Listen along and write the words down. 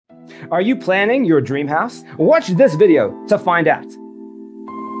Are you planning your dream house? Watch this video to find out.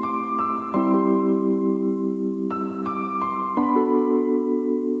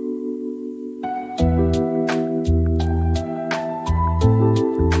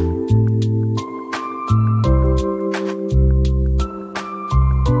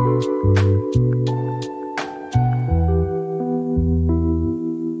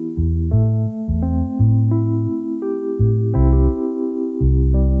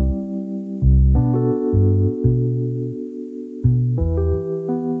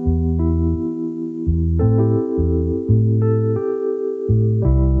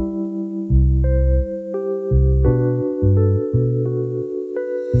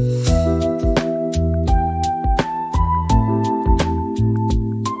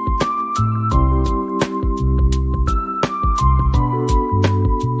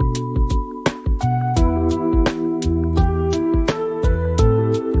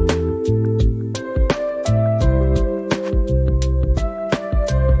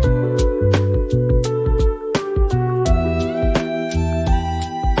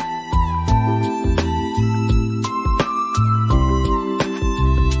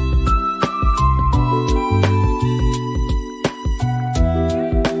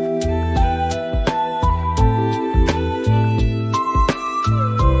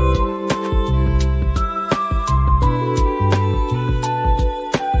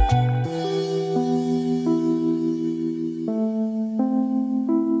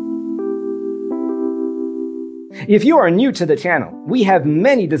 If you are new to the channel, we have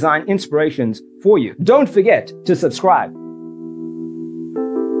many design inspirations for you. Don't forget to subscribe.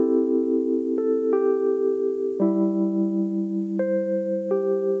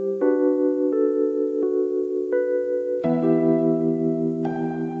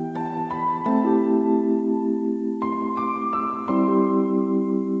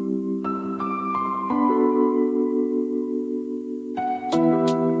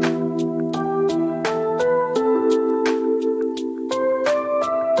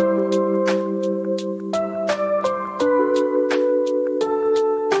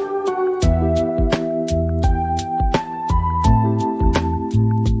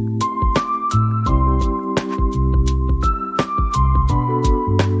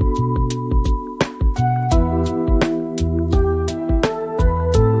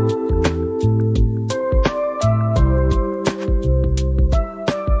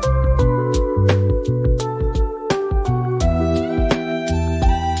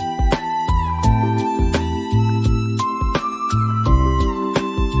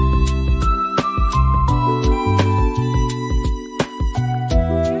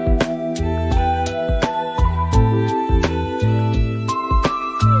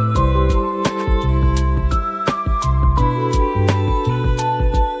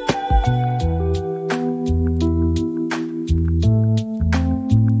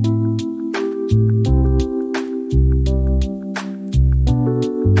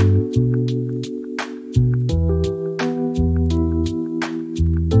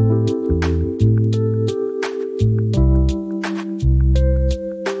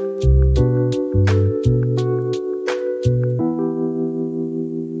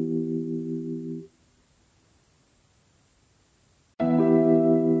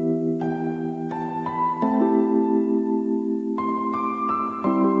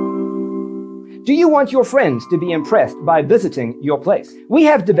 Do you want your friends to be impressed by visiting your place? We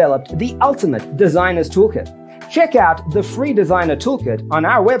have developed the ultimate designer's toolkit. Check out the free designer toolkit on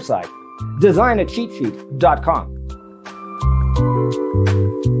our website, designercheatsheet.com.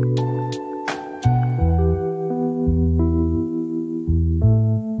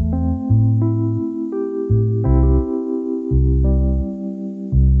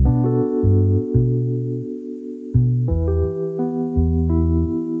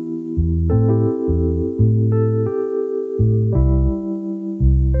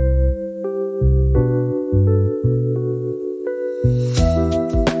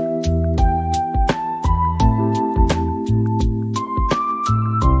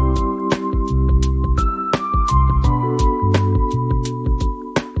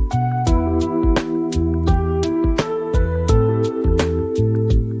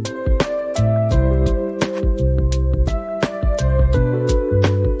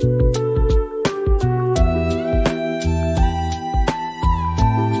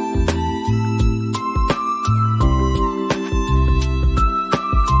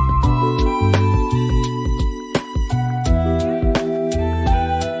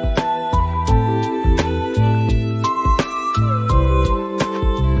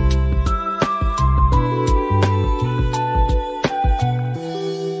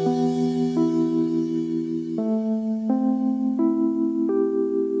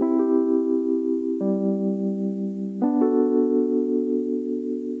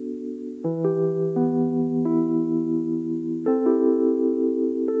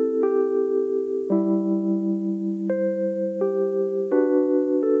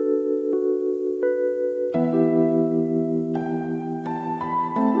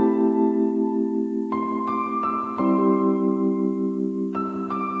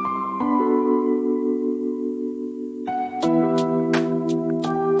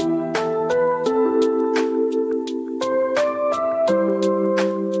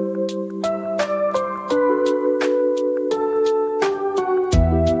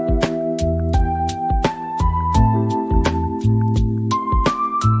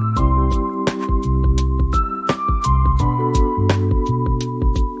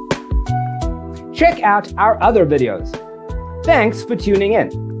 check out our other videos. Thanks for tuning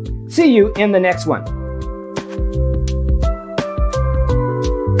in. See you in the next one.